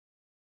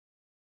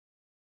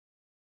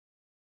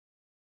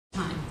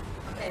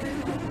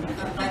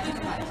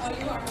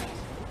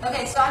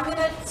Okay, so I'm going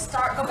to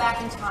go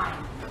back in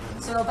time.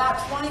 So about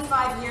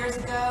 25 years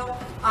ago,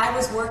 I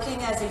was working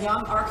as a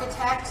young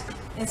architect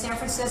in San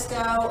Francisco,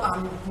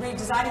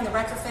 redesigning the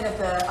retrofit of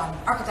the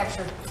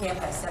architecture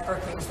campus at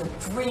Berkeley. It was the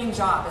dream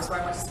job, is where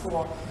I went to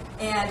school.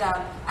 And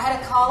I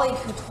had a colleague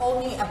who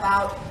told me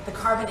about the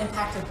carbon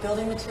impact of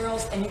building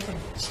materials, and you could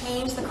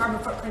change the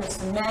carbon footprint of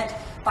cement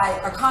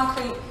or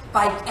concrete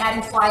by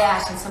adding fly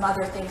ash and some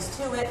other things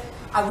to it.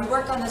 We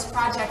worked on this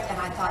project, and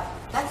I thought,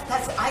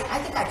 I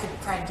think I could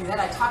try and do that.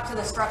 I talked to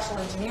the structural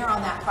engineer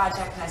on that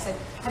project, and I said,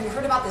 have you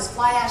heard about this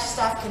fly ash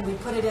stuff? Can we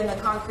put it in the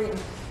concrete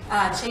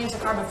and change the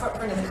carbon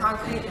footprint of the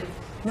concrete? And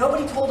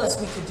nobody told us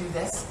we could do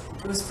this.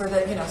 It was for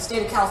the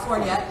state of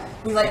California.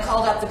 We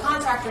called up the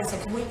contractor and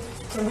said,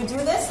 can we do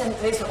this? And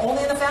they said,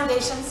 only in the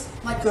foundations.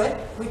 I'm like, good,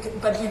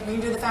 but you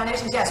can do the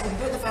foundations? Yes, we can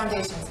do the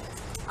foundations.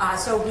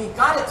 So we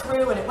got it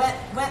through, and it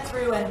went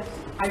through, and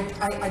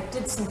I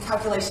did some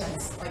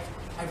calculations.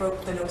 I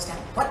wrote the notes down.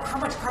 How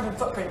much carbon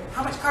footprint,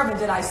 how much carbon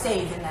did I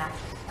save in that?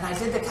 And I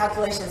did the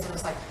calculations, and it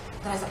was like,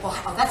 then I said, well,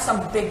 that's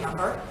some big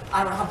number.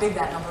 I don't know how big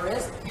that number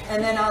is.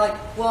 And then I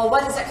well,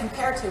 what does that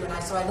compare to?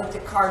 And so I looked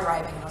at car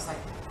driving, and I was like,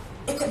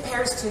 it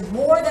compares to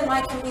more than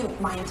my commute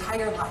my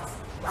entire life.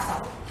 I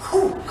thought,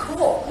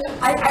 cool.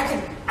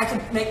 I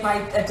could make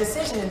my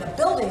decision in the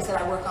buildings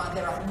that I work on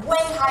that are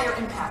way higher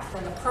impact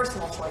than the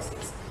personal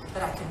choices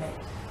that I can make.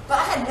 But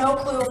I had no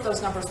clue if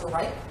those numbers were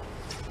right.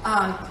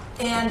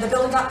 And the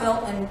building got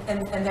built,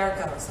 and there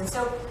it goes. And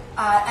so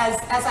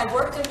as I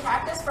worked in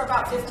practice for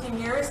about 15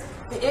 years,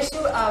 the issue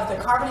of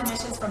the carbon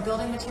emissions from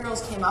building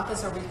materials came up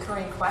as a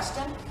recurring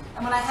question.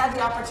 And when I had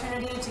the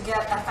opportunity to get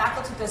a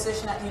faculty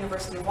position at the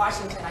University of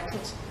Washington, I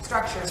teach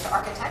structures to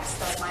architects.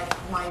 That's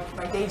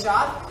my day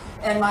job.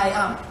 And my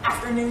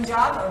afternoon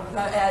job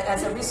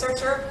as a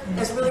researcher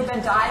has really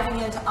been diving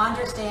in to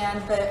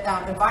understand the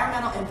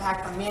environmental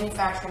impact from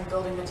manufacturing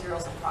building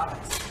materials and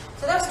products.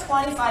 So that was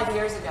 25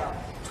 years ago.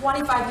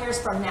 25 years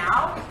from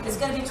now is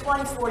going to be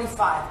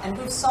 2045, and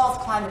we've solved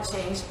climate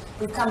change.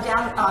 We've come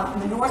down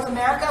in North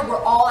America,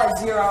 we're all at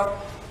zero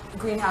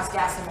greenhouse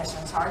gas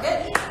emission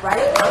target, right?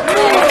 And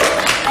we're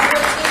teaching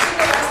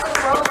the rest of the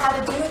world how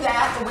to do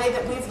that the way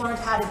that we've learned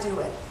how to do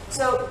it.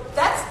 So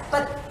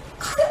but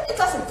it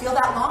doesn't feel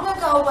that long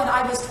ago when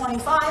I was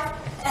 25,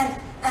 and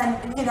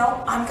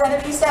I'm going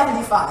to be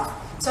 75.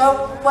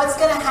 So what's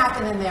going to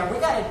happen in there? We've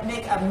got to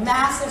make a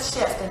massive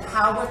shift in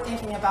how we're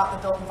thinking about the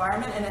built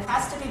environment, and it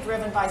has to be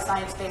driven by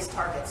science-based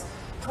targets.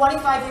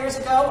 25 years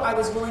ago, I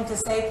was willing to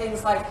say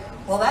things like,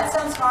 well, that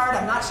sounds hard.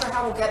 I'm not sure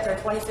how we'll get there.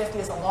 2050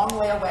 is a long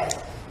way away.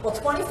 Well,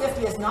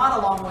 2050 is not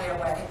a long way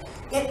away.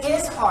 It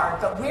is hard,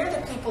 but we're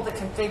the people that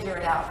can figure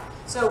it out.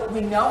 So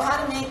we know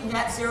how to make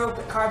net zero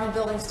carbon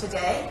buildings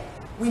today.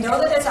 We know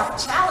that it's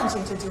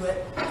challenging to do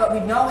it, but we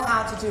know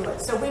how to do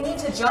it. So we need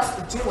to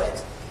just do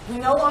it. We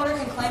no longer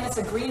can claim it's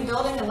a green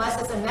building unless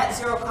it's a net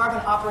zero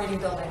carbon operating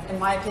building, in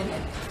my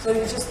opinion. So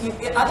other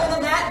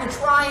than that, you're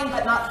trying,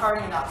 but not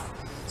hard enough.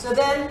 So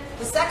then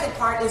the second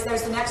part is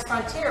there's the next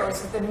frontier, which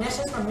is the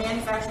emissions from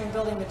manufacturing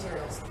building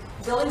materials.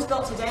 Buildings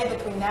built today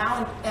between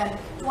now and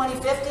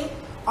 2050,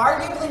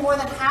 arguably more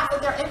than half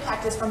of their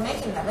impact is from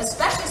making them,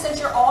 especially since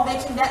you're all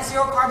making net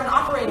zero carbon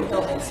operating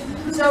buildings.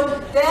 So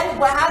then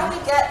how do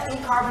we get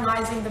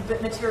decarbonizing the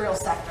material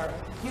sector?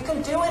 You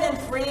can do it in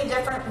 3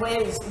 different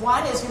ways.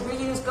 One is you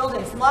reuse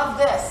buildings. Love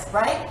this,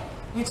 right?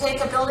 You take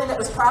a building that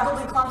was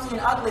probably clunky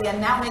and ugly and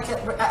now make it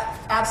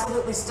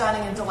absolutely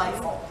stunning and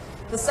delightful.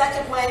 The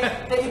second way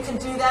that you can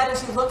do that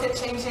is you look at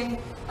changing,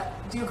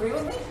 do you agree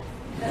with me?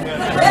 But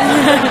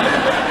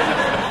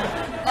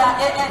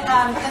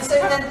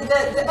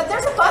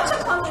there's a bunch of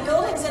clunky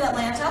buildings in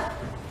Atlanta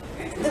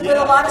with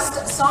a lot of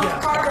sunk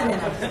carbon in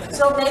them.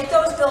 So make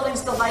those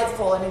buildings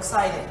delightful and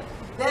exciting.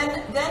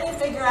 Then you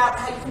figure out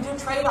how you can do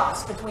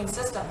trade-offs between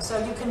systems. So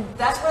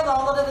that's where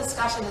all of the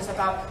discussion is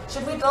about,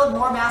 should we build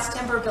more mass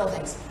timber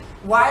buildings?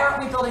 Why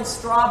aren't we building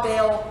straw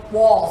bale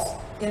walls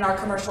in our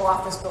commercial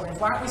office buildings?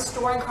 Why aren't we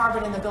storing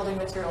carbon in the building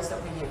materials that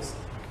we use?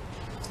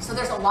 So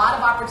there's a lot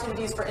of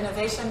opportunities for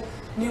innovation,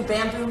 new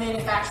bamboo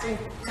manufacturing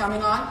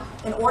coming on.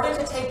 In order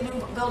to take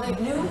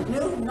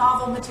new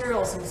novel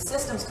materials and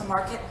systems to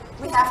market,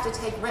 we have to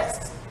take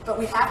risks. But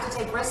we have to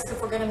take risks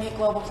if we're going to meet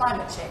global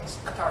climate change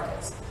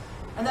targets.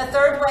 And the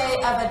third way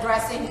of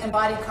addressing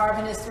embodied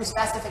carbon is through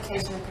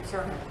specification and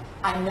procurement.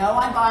 I know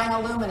I'm buying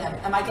aluminum.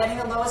 Am I getting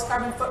the lowest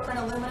carbon footprint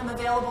aluminum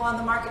available on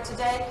the market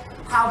today?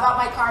 How about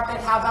my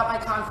carpet? How about my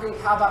concrete?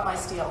 How about my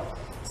steel?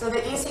 So the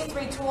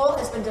EC3 tool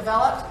has been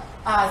developed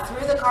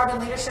through the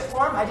Carbon Leadership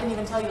Forum. I didn't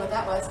even tell you what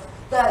that was.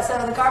 So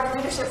the Carbon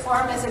Leadership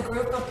Forum is a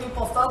group of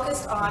people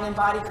focused on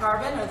embodied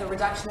carbon or the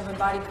reduction of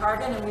embodied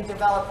carbon, and we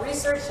develop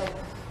research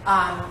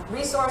and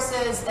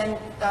resources and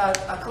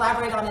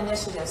collaborate on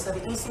initiatives. So the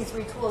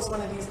EC3 tool is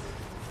one of these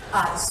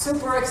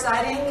super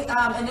exciting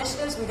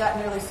initiatives. We got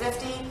nearly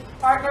 50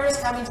 partners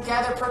coming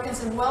together.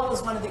 Perkins+Will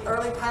was one of the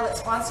early pilot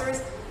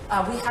sponsors.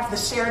 We have the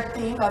shared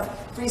theme of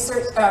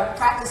research,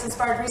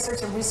 practice-inspired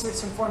research and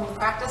research-informing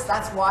practice.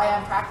 That's why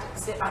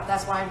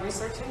I'm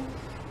researching.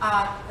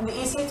 And the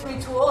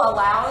EC3 tool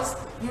allows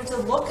you to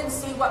look and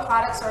see what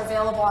products are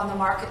available on the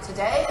market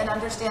today and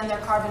understand their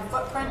carbon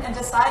footprint and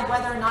decide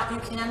whether or not you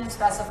can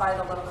specify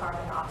the low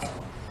carbon option.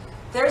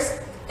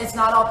 It's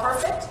not all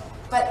perfect,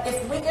 but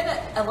if we're going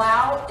to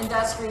allow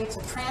industry to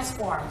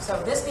transform,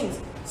 so this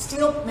means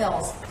steel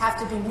mills have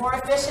to be more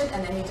efficient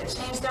and they need to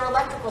change their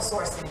electrical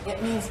sourcing.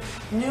 It means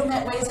new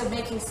ways of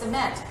making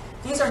cement.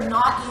 These are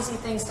not easy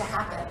things to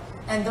happen.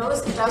 And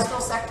those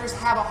industrial sectors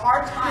have a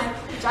hard time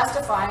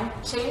justifying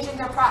changing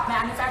their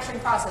manufacturing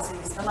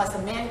processes unless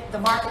the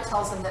market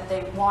tells them that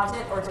they want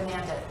it or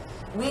demand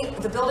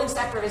it. The building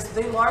sector is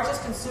the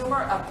largest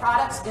consumer of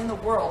products in the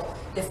world.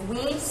 If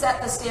we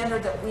set the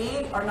standard that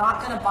we are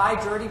not going to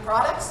buy dirty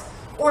products,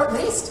 or at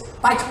least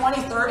by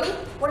 2030,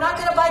 we're not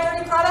going to buy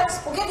dirty products,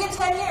 we'll give you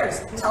 10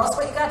 years. Tell us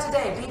what you got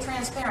today. Be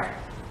transparent.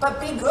 But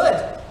be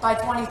good by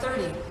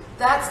 2030.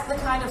 That's the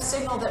kind of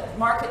signal that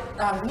market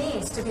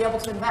needs to be able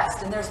to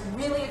invest. And there's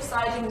really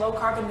exciting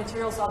low-carbon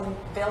materials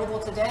available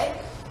today.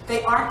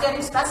 They aren't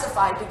getting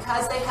specified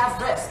because they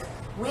have risk.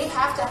 We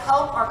have to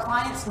help our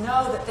clients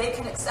know that they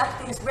can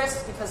accept these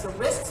risks because the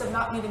risks of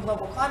not meeting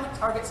global climate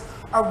targets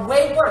are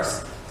way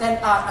worse than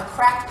a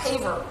cracked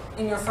paver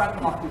in your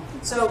front lawn.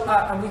 So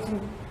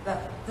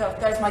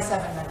there's my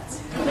 7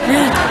 minutes.